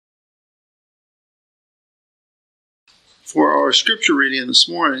For our scripture reading this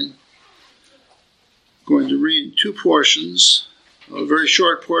morning, I'm going to read two portions, a very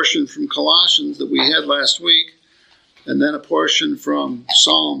short portion from Colossians that we had last week, and then a portion from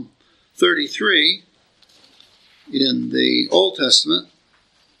Psalm 33 in the Old Testament.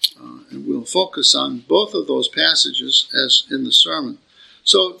 And we'll focus on both of those passages as in the sermon.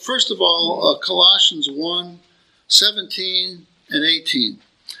 So first of all, Colossians 1:17 and 18.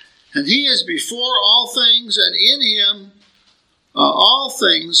 And he is before all things, and in him all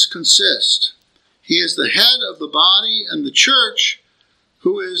things consist. He is the head of the body and the church,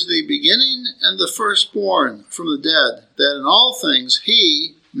 who is the beginning and the firstborn from the dead, that in all things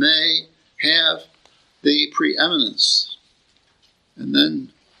he may have the preeminence. And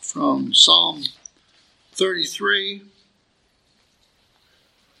then from Psalm 33,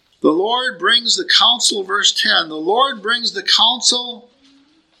 the Lord brings the counsel, verse 10, the Lord brings the counsel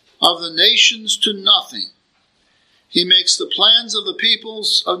of the nations to nothing. He makes the plans of the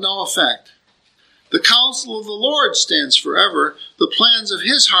peoples of no effect. The counsel of the Lord stands forever, the plans of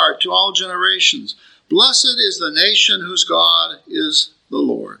his heart to all generations. Blessed is the nation whose God is the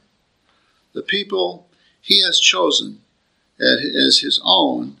Lord, the people he has chosen as his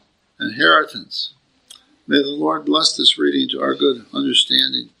own inheritance. May the Lord bless this reading to our good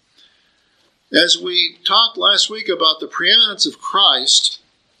understanding. As we talked last week about the preeminence of Christ,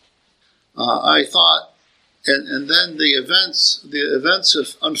 I thought, and then the events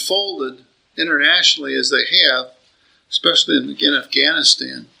have unfolded internationally as they have, especially in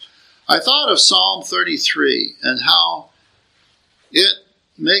Afghanistan. I thought of Psalm 33 and how it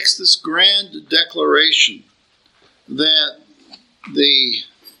makes this grand declaration that the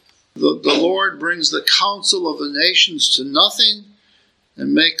Lord brings the counsel of the nations to nothing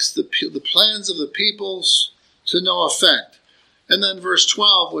and makes the plans of the peoples to no effect. And then verse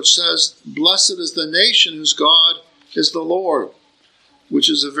 12, which says, blessed is the nation whose God is the Lord, which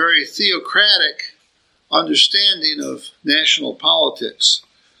is a very theocratic understanding of national politics,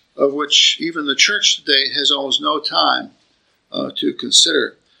 of which even the church today has almost no time to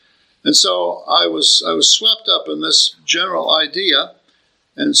consider. And so I was swept up in this general idea,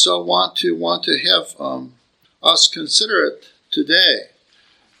 and so want to have us consider it today.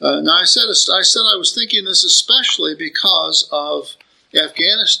 Now I said I was thinking this especially because of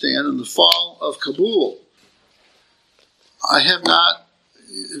Afghanistan and the fall of Kabul. I have not,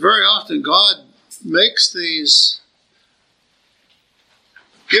 very often God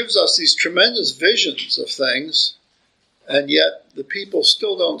gives us these tremendous visions of things, and yet the people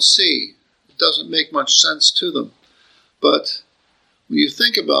still don't see. It doesn't make much sense to them. But when you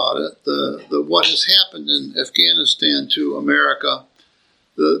think about it, the what has happened in Afghanistan to America,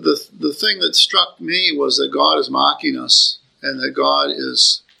 the thing that struck me was that God is mocking us, and that God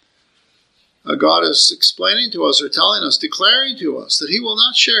is explaining to us or telling us, declaring to us that he will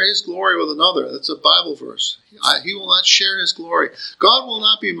not share his glory with another. That's a Bible verse. He will not share his glory. God will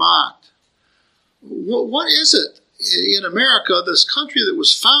not be mocked. What is it in America, this country that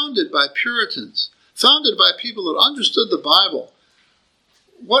was founded by Puritans, founded by people that understood the Bible?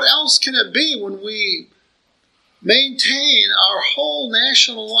 What else can it be when we maintain our whole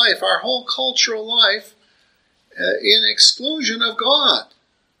national life, our whole cultural life, in exclusion of God?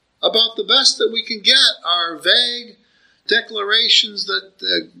 About the best that we can get are vague declarations that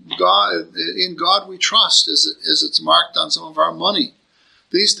in God we trust, as it's marked on some of our money.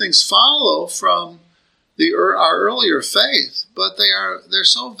 These things follow from our earlier faith, but they're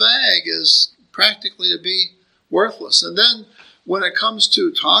so vague as practically to be worthless. And then when it comes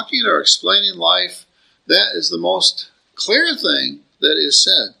to talking or explaining life, that is the most clear thing that is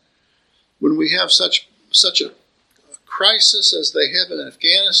said. When we have such a crisis as they have in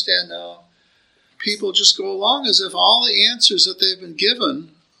Afghanistan now, people just go along as if all the answers that they've been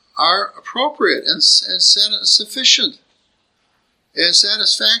given are appropriate and sufficient and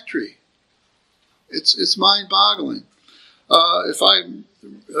satisfactory. It's mind-boggling. I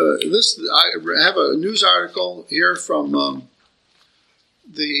have a news article here from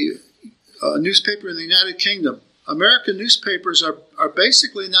the newspaper in the United Kingdom. American newspapers are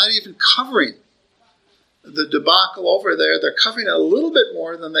basically not even covering the debacle over there. They're covering it a little bit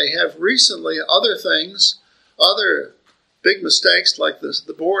more than they have recently. Other things, other big mistakes like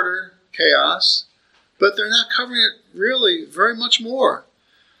the border chaos, but they're not covering it really very much more.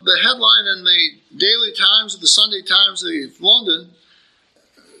 The headline in the Daily Times, the Sunday Times of London,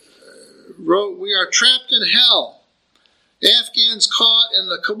 wrote, "We are trapped in hell. Afghans caught in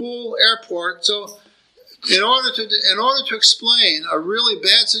the Kabul airport." So in order to explain a really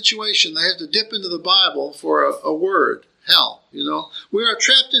bad situation, they have to dip into the Bible for a word. hell, We are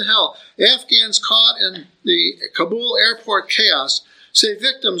trapped in hell. Afghans caught in the Kabul airport chaos say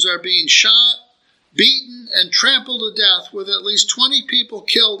victims are being shot, beaten, and trampled to death, with at least 20 people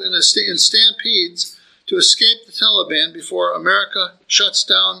killed in stampedes to escape the Taliban before America shuts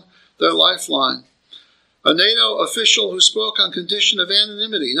down their lifeline. A NATO official who spoke on condition of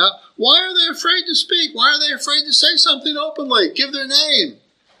anonymity. Now, why are they afraid to speak? Why are they afraid to say something openly? Give their name.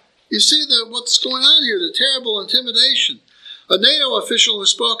 You see what's going on here, the terrible intimidation. A NATO official who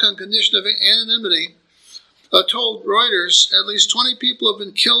spoke on condition of anonymity told Reuters at least 20 people have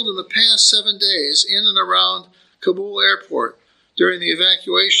been killed in the past 7 days in and around Kabul airport during the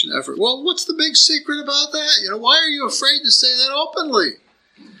evacuation effort. Well, what's the big secret about that? Why are you afraid to say that openly?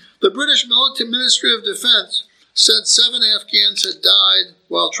 The British Ministry of Defense said 7 Afghans had died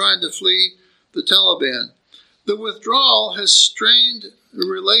while trying to flee the Taliban. The withdrawal has strained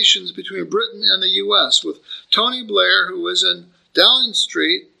relations between Britain and the U.S., with Tony Blair, who was in Downing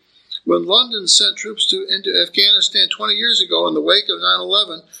Street when London sent troops into Afghanistan 20 years ago in the wake of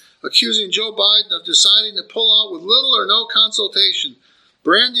 9/11, accusing Joe Biden of deciding to pull out with little or no consultation,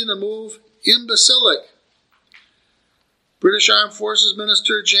 branding the move imbecilic. British Armed Forces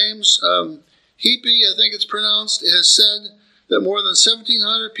Minister James Heapy, I think it's pronounced, has said that more than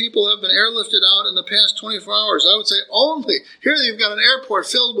 1,700 people have been airlifted out in the past 24 hours. I would say only. Here you've got an airport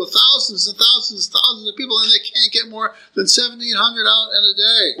filled with thousands and thousands and thousands of people, and they can't get more than 1,700 out in a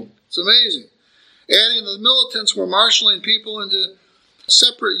day. It's amazing. Adding the militants were marshaling people into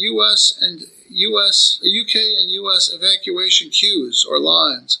separate UK and U.S. evacuation queues or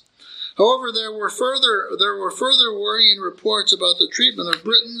lines. However, there were further worrying reports about the treatment of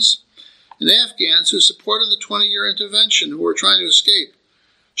Britons and Afghans who supported the 20-year intervention who were trying to escape.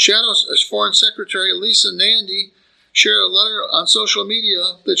 Shadow Foreign Secretary Lisa Nandy shared a letter on social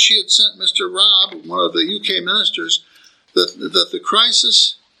media that she had sent Mr. Robb, one of the UK ministers, that the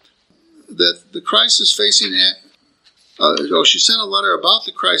crisis facing. She sent a letter about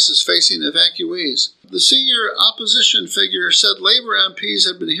the crisis facing evacuees. The senior opposition figure said Labour MPs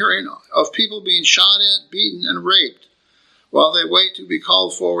had been hearing of people being shot at, beaten, and raped while they wait to be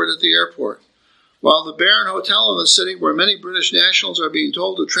called forward at the airport. While the Baron Hotel in the city, where many British nationals are being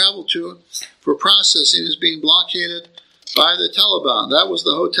told to travel to for processing, is being blockaded by the Taliban. That was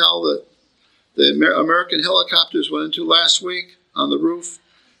the hotel that the American helicopters went into last week on the roof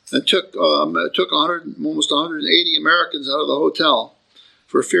and took almost 180 Americans out of the hotel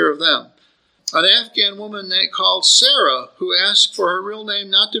for fear of them. An Afghan woman called Sarah, who asked for her real name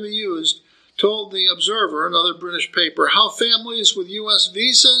not to be used, told The Observer, another British paper, how families with U.S.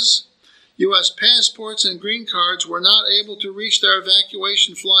 visas, U.S. passports, and green cards were not able to reach their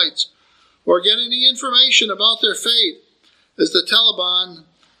evacuation flights or get any information about their fate as the Taliban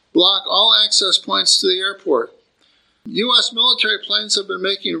block all access points to the airport. U.S. military planes have been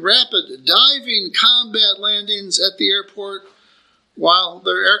making rapid diving combat landings at the airport while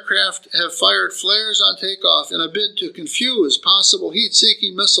their aircraft have fired flares on takeoff in a bid to confuse possible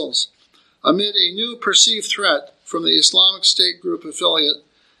heat-seeking missiles amid a new perceived threat from the Islamic State group affiliate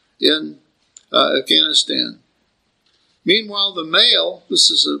in Afghanistan. Meanwhile, the Mail, this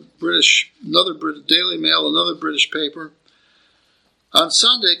is another Daily Mail, another British paper, on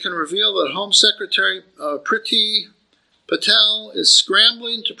Sunday can reveal that Home Secretary Priti Patel is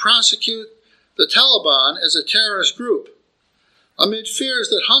scrambling to prosecute the Taliban as a terrorist group amid fears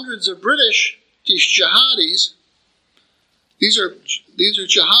that hundreds of British jihadis, these are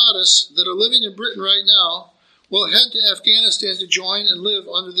jihadists that are living in Britain right now, will head to Afghanistan to join and live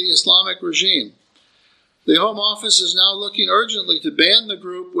under the Islamic regime. The Home Office is now looking urgently to ban the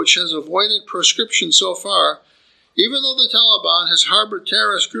group, which has avoided proscription so far, even though the Taliban has harbored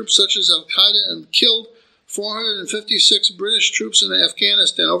terrorist groups such as Al-Qaeda and killed 456 British troops in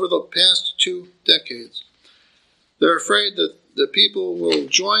Afghanistan over the past 2 decades. They're afraid that the people will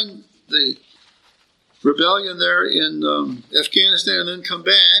join the rebellion there in Afghanistan and then come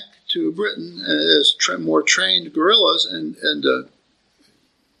back to Britain as more trained guerrillas and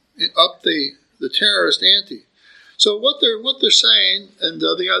up the terrorist ante. So what they're saying, and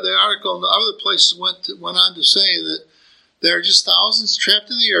the article in the other places went on to say that there are just thousands trapped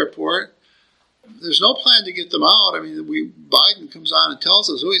in the airport. There's no plan to get them out. I mean, Biden comes on and tells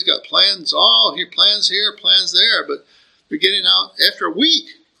us, he's got plans. Plans here, plans there, but they're getting out after a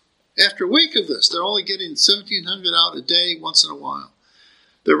week. After a week of this, they're only getting 1,700 out a day once in a while.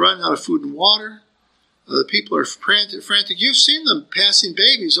 They're running out of food and water. The people are frantic. You've seen them passing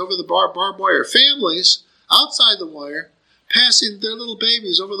babies over the barbed wire. Families outside the wire passing their little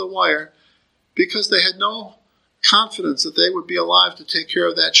babies over the wire because they had no confidence that they would be alive to take care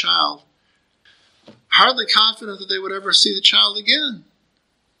of that child. hardly confident that they would ever see the child again.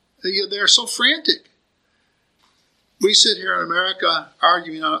 They're so frantic. We sit here in America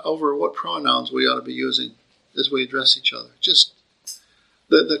arguing over what pronouns we ought to be using as we address each other. Just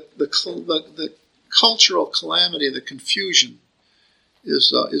the cultural calamity, the confusion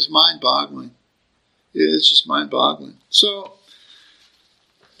is mind-boggling. It's just mind-boggling. So,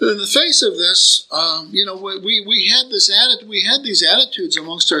 in the face of this, we had these attitudes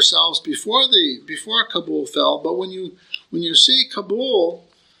amongst ourselves before Kabul fell. But when you see Kabul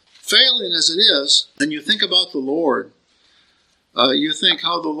failing as it is, and you think about the Lord, you think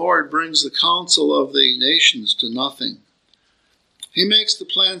how the Lord brings the counsel of the nations to nothing. He makes the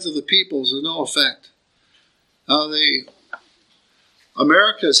plans of the peoples of no effect.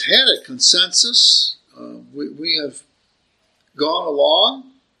 America's had a consensus. We have gone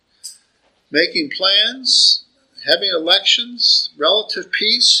along, making plans, having elections, relative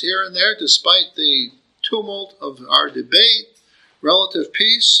peace here and there, despite the tumult of our debate, relative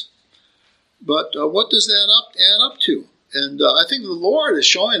peace. But what does that add up to? And I think the Lord is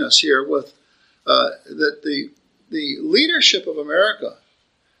showing us here with that the leadership of America,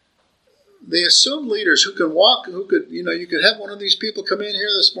 the assumed leaders who can walk, you could have one of these people come in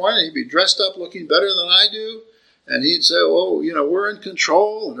here this morning, he'd be dressed up looking better than I do, and he'd say, we're in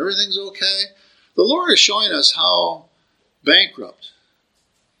control and everything's okay. The Lord is showing us how bankrupt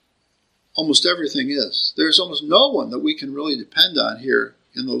almost everything is. There's almost no one that we can really depend on here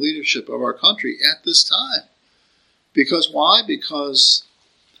in the leadership of our country at this time. Because why? Because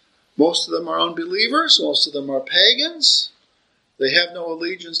most of them are unbelievers, most of them are pagans. They have no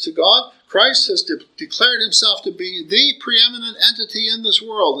allegiance to God. Christ has declared himself to be the preeminent entity in this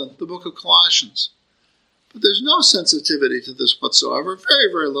world in the book of Colossians. But there's no sensitivity to this whatsoever,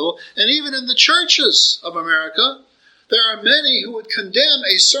 very, very little. And even in the churches of America, there are many who would condemn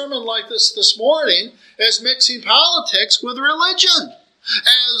a sermon like this morning as mixing politics with religion,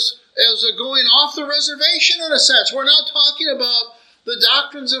 as going off the reservation in a sense. We're not talking about the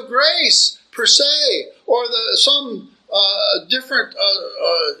doctrines of grace per se, or some different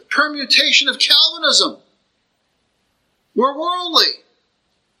permutation of Calvinism. We're worldly.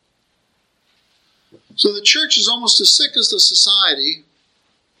 So the church is almost as sick as the society.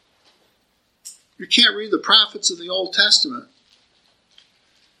 You can't read the prophets of the Old Testament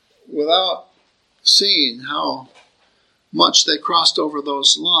without seeing how much they crossed over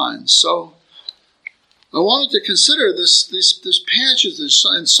those lines. So I wanted to consider this passage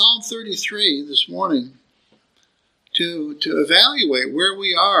in Psalm 33 this morning to evaluate where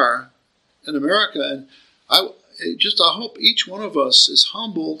we are in America. And I hope each one of us is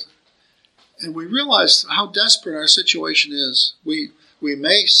humbled and we realize how desperate our situation is. We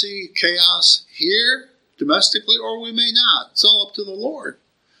may see chaos here domestically, or we may not. It's all up to the Lord.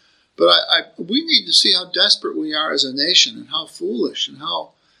 But we need to see how desperate we are as a nation, and how foolish, and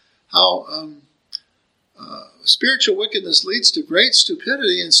how spiritual wickedness leads to great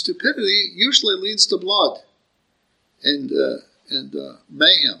stupidity, and stupidity usually leads to blood and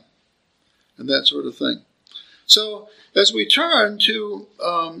mayhem and that sort of thing. So as we turn to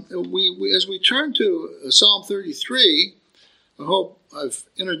Psalm 33, I hope I've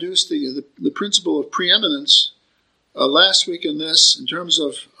introduced the principle of preeminence last week in this, in terms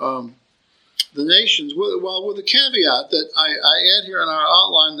of the nations, with the caveat that I add here in our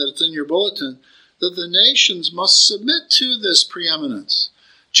outline that it's in your bulletin, that the nations must submit to this preeminence.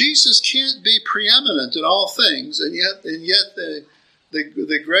 Jesus can't be preeminent in all things, and yet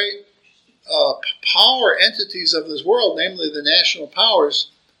the great power entities of this world, namely the national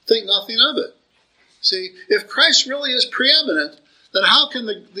powers, think nothing of it. See, if Christ really is preeminent, then how can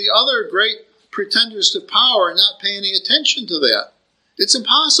the other great pretenders to power not pay any attention to that? It's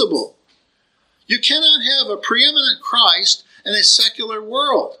impossible. You cannot have a preeminent Christ in a secular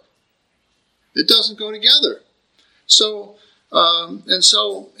world. It doesn't go together. So,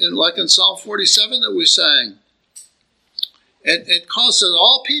 like in Psalm 47 that we sang, it calls it,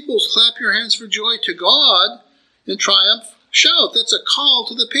 all peoples clap your hands for joy to God, in triumph shout. That's a call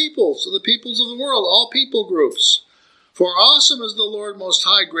to the peoples of the world, all people groups. For awesome is the Lord Most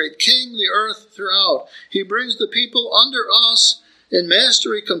High, great King, the earth throughout. He brings the people under us in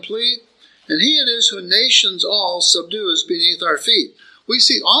mastery complete, and he it is who nations all subdues beneath our feet. We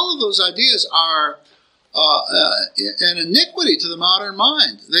see all of those ideas are an iniquity to the modern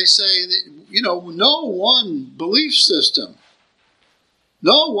mind. They say that, no one belief system,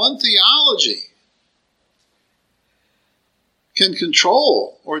 no one theology can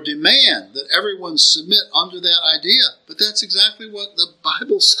control or demand that everyone submit under that idea. But that's exactly what the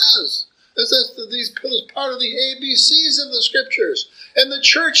Bible says. This is part of the ABCs of the Scriptures. And the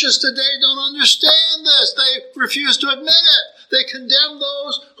churches today don't understand this. They refuse to admit it. They condemn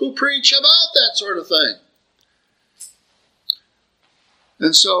those who preach about that sort of thing.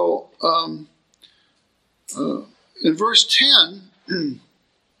 And so, in verse 10,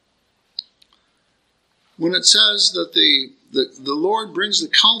 when it says that the Lord brings the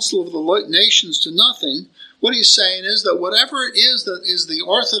counsel of the nations to nothing, what he's saying is that whatever it is that is the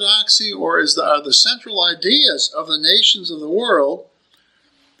orthodoxy or are the central ideas of the nations of the world,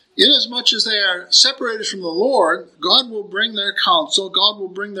 inasmuch as they are separated from the Lord, God will bring their counsel, God will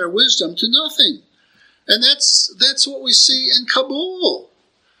bring their wisdom to nothing. And that's what we see in Kabul.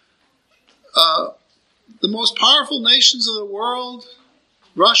 The most powerful nations of the world,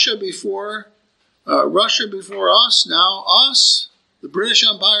 Russia before us, now us, the British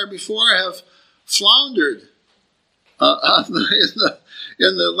Empire before, have floundered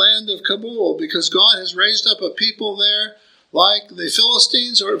in the land of Kabul, because God has raised up a people there like the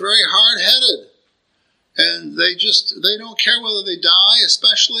Philistines, who are very hard-headed, and they don't care whether they die,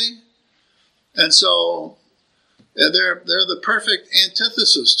 especially, and so they're the perfect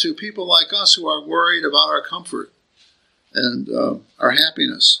antithesis to people like us who are worried about our comfort and our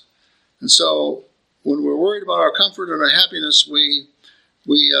happiness. And so when we're worried about our comfort and our happiness, we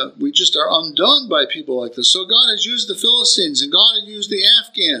just are undone by people like this. So God has used the Philistines and God has used the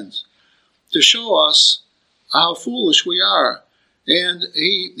Afghans to show us how foolish we are. And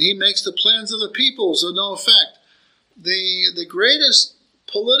he makes the plans of the peoples of no effect. The greatest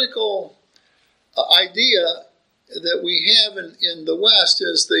political idea that we have in the West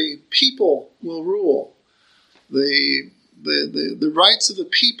is the people will rule. The rights of the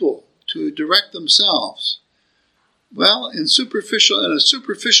people to direct themselves. Well, in a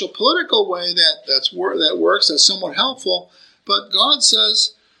superficial political way, that works. That's somewhat helpful. But God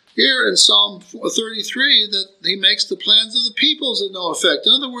says here in Psalm 33 that he makes the plans of the peoples of no effect.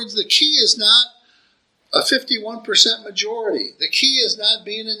 In other words, the key is not a 51% majority. The key is not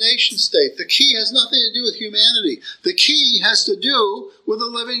being a nation state. The key has nothing to do with humanity. The key has to do with the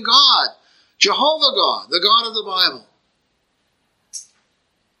living God, Jehovah God, the God of the Bible.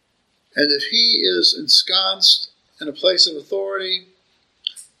 And if he is ensconced in a place of authority,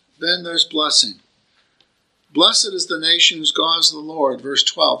 then there's blessing. Blessed is the nation whose God is the Lord. Verse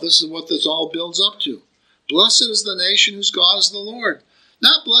 12. This is what this all builds up to. Blessed is the nation whose God is the Lord.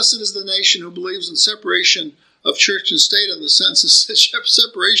 Not blessed is the nation who believes in separation of church and state in the sense of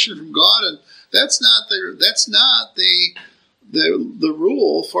separation from God. And that's not the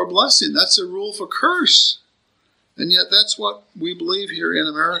rule for blessing. That's a rule for curse. And yet that's what we believe here in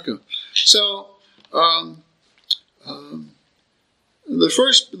America. So the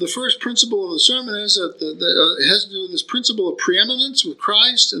first principle of the sermon is that it has to do with this principle of preeminence with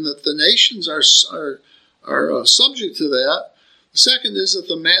Christ, and that the nations are subject to that. The second is that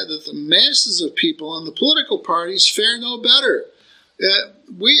the masses of people and the political parties fare no better.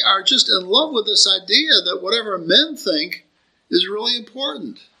 We are just in love with this idea that whatever men think is really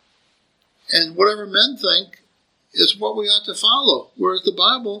important, and whatever men think is what we ought to follow, whereas the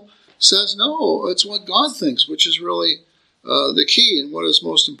Bible says no, it's what God thinks, which is really the key and what is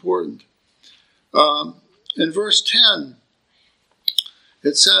most important. In verse 10,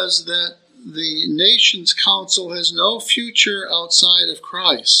 it says that the nation's counsel has no future outside of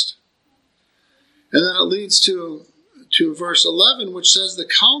Christ. And then it leads to verse 11, which says the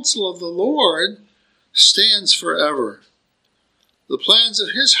counsel of the Lord stands forever, the plans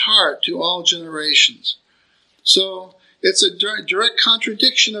of his heart to all generations. So it's a direct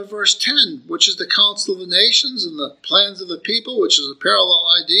contradiction of verse 10, which is the counsel of the nations, and the plans of the people, which is a parallel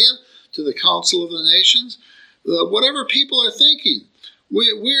idea to the counsel of the nations. Whatever people are thinking,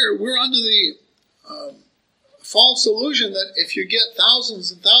 we're under the false illusion that if you get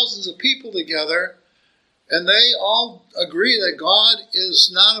thousands and thousands of people together and they all agree that God is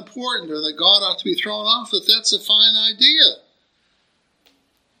not important or that God ought to be thrown off, that's a fine idea.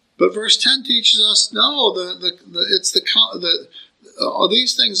 But verse 10 teaches us no.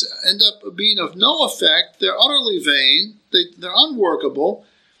 These things end up being of no effect. They're utterly vain. They're unworkable.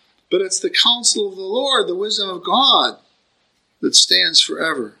 But it's the counsel of the Lord, the wisdom of God, that stands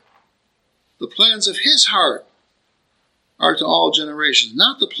forever. The plans of his heart are to all generations,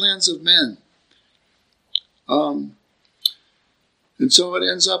 not the plans of men. And so it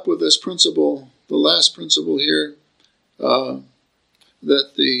ends up with this principle, the last principle here,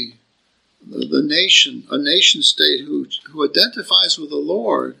 that the nation, a nation state who identifies with the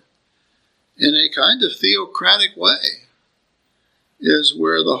Lord in a kind of theocratic way, is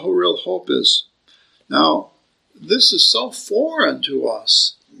where the whole real hope is. Now, this is so foreign to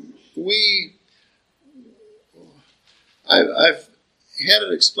us. I've had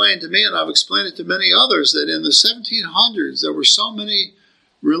it explained to me, and I've explained it to many others, that in the 1700s there were so many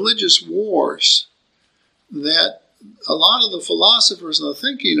religious wars that a lot of the philosophers and the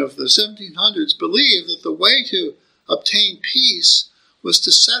thinking of the 1700s believed that the way to obtain peace was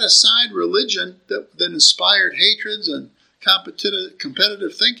to set aside religion that inspired hatreds and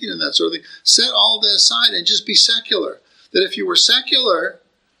competitive thinking and that sort of thing. Set all that aside and just be secular. That if you were secular,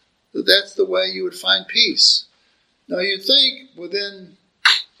 that's the way you would find peace. Now you think within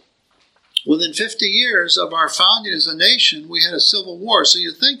 50 years of our founding as a nation, we had a civil war. So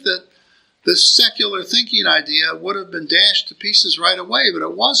you think that this secular thinking idea would have been dashed to pieces right away, but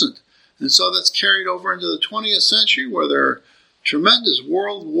it wasn't. And so that's carried over into the 20th century, where there are tremendous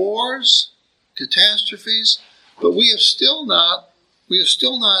world wars, catastrophes, but we have still not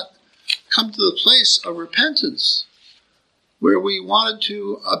come to the place of repentance, where we wanted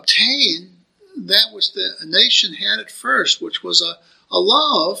to obtain that which the nation had at first, which was a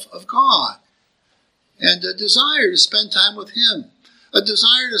love of God and a desire to spend time with Him, a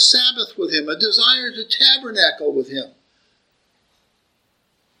desire to Sabbath with Him, a desire to tabernacle with Him,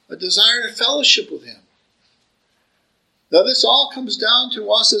 a desire to fellowship with Him. Now this all comes down to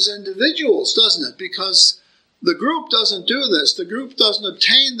us as individuals, doesn't it? Because the group doesn't do this. The group doesn't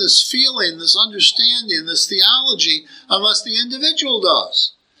obtain this feeling, this understanding, this theology, unless the individual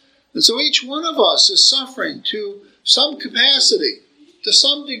does. And so each one of us is suffering to some capacity, to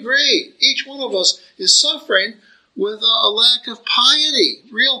some degree. Each one of us is suffering with a lack of piety,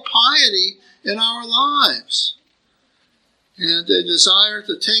 real piety in our lives. And a desire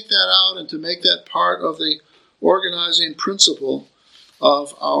to take that out and to make that part of the organizing principle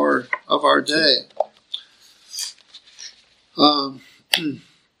of our day.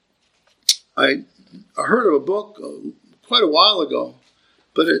 I heard of a book quite a while ago,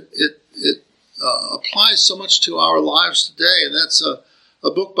 but it applies so much to our lives today, and that's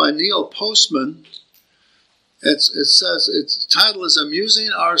a book by Neil Postman. It says its title is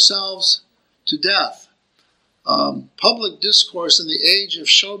 "Amusing Ourselves to Death: Public Discourse in the Age of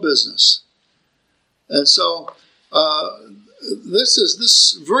Show Business." And so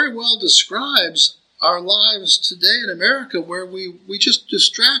this very well describes our lives today in America, where we just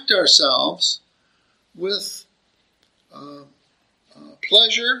distract ourselves with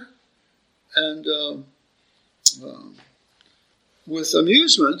pleasure and with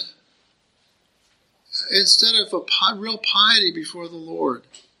amusement instead of a real piety before the Lord.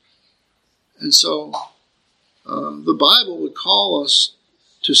 And so the Bible would call us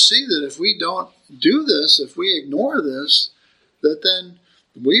to see that if we don't do this, if we ignore this, that then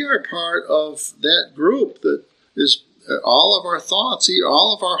we are part of that group that is all of our thoughts,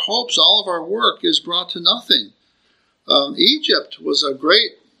 all of our hopes, all of our work is brought to nothing. Egypt was a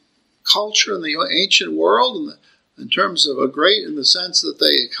great culture in the ancient world, in terms of a great in the sense that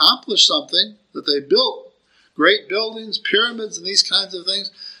they accomplished something, that they built great buildings, pyramids, and these kinds of things.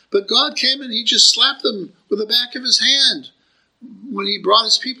 But God came and He just slapped them with the back of His hand when He brought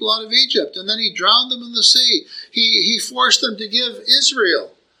His people out of Egypt, and then He drowned them in the sea. He forced them to give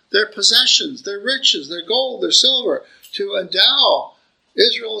Israel their possessions, their riches, their gold, their silver, to endow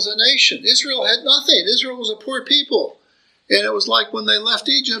Israel as a nation. Israel had nothing. Israel was a poor people. And it was like when they left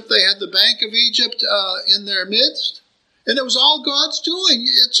Egypt, they had the Bank of Egypt in their midst. And it was all God's doing.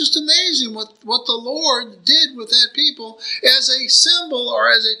 It's just amazing what the Lord did with that people as a symbol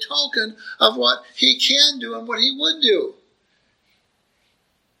or as a token of what He can do and what He would do.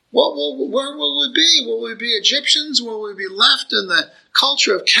 Where will we be? Will we be Egyptians? Will we be left in the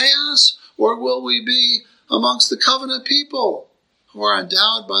culture of chaos? Or will we be amongst the covenant people who are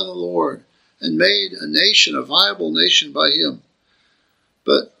endowed by the Lord and made a nation, a viable nation by Him?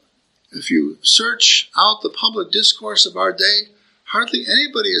 But if you search out the public discourse of our day, hardly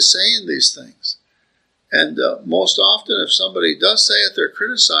anybody is saying these things. And most often, if somebody does say it, they're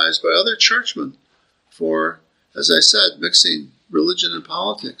criticized by other churchmen for, as I said, mixing religion and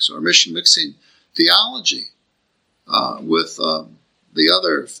politics, or mixing theology with the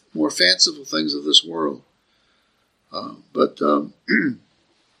other more fanciful things of this world. But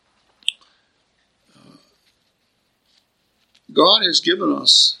God has given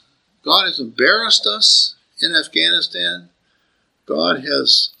us, God has embarrassed us in Afghanistan. God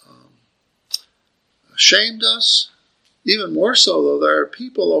has shamed us. Even more so, though, there are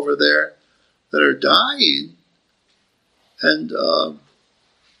people over there that are dying and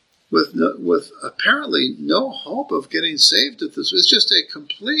with apparently no hope of getting saved at this. It's just a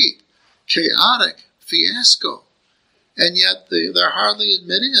complete chaotic fiasco. And yet they're hardly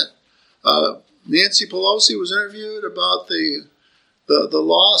admitting it. Nancy Pelosi was interviewed about the the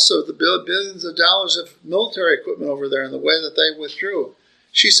loss of the billions of dollars of military equipment over there and the way that they withdrew.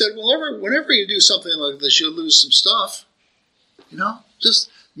 She said, whenever you do something like this, you'll lose some stuff. Just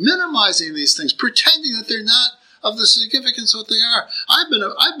minimizing these things, pretending that they're not of the significance of what they are.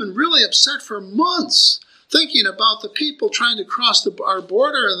 I've been really upset for months thinking about the people trying to cross our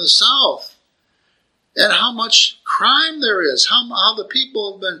border in the south and how much crime there is, how the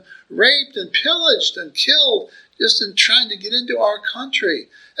people have been raped and pillaged and killed just in trying to get into our country.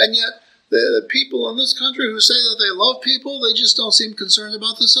 And yet the people in this country who say that they love people, they just don't seem concerned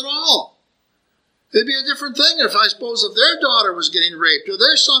about this at all. It'd be a different thing if their daughter was getting raped or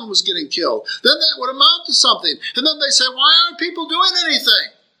their son was getting killed. Then that would amount to something. And then they say, why aren't people doing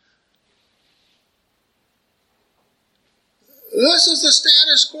anything? This is the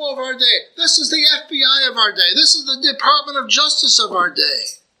status quo of our day. This is the FBI of our day. This is the Department of Justice of our day.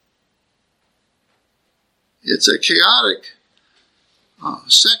 It's a chaotic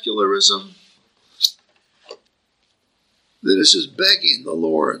secularism that is just begging the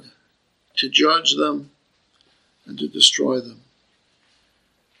Lord to judge them and to destroy them.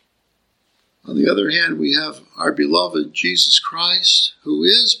 On the other hand, we have our beloved Jesus Christ, who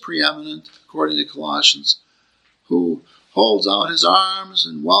is preeminent, according to Colossians, who holds out his arms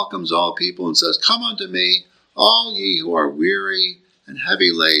and welcomes all people and says, "Come unto me, all ye who are weary and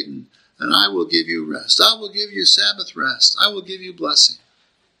heavy laden, and I will give you rest. I will give you Sabbath rest. I will give you blessing."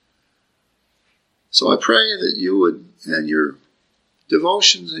 So I pray that you would, and your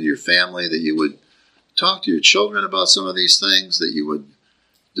devotions and your family, that you would talk to your children about some of these things, that you would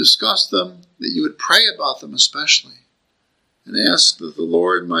discuss them, that you would pray about them especially, and ask that the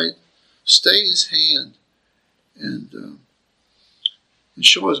Lord might stay his hand and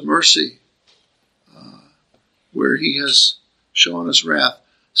show us mercy where he has shown us wrath,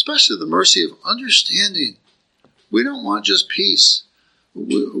 especially the mercy of understanding. We don't want just peace.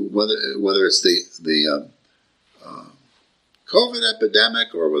 Whether it's the COVID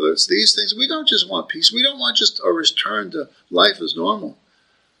epidemic or whether it's these things, we don't just want peace. We don't want just a return to life as normal.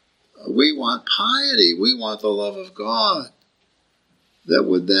 We want piety. We want the love of God that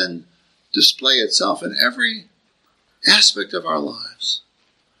would then display itself in every aspect of our lives.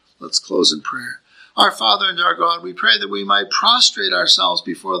 Let's close in prayer. Our Father and our God, we pray that we might prostrate ourselves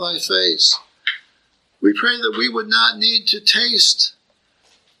before thy face. We pray that we would not need to taste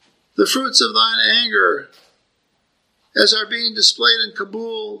the fruits of thine anger as are being displayed in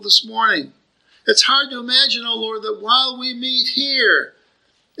Kabul this morning. It's hard to imagine, O Lord, that while we meet here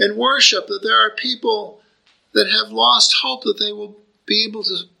in worship, that there are people that have lost hope that they will be able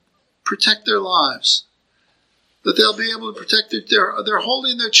to protect their lives, that they'll be able to protect they're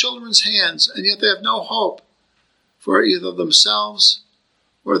holding their children's hands, and yet they have no hope for either themselves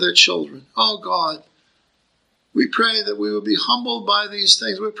or their children. Oh God, we pray that we would be humbled by these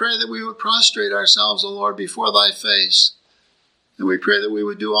things. We pray that we would prostrate ourselves, O Lord, before thy face. And we pray that we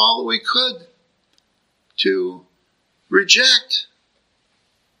would do all that we could to reject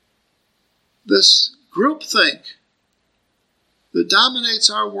this groupthink that dominates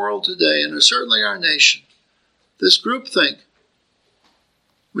our world today, and certainly our nation. This groupthink,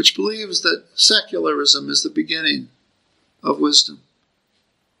 which believes that secularism is the beginning of wisdom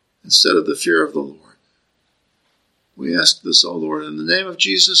instead of the fear of the Lord. We ask this, O Lord, in the name of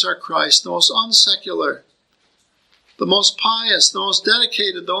Jesus our Christ, the most unsecular, the most pious, the most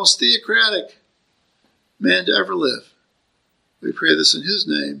dedicated, the most theocratic man to ever live. We pray this in his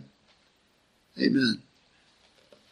name. Amen.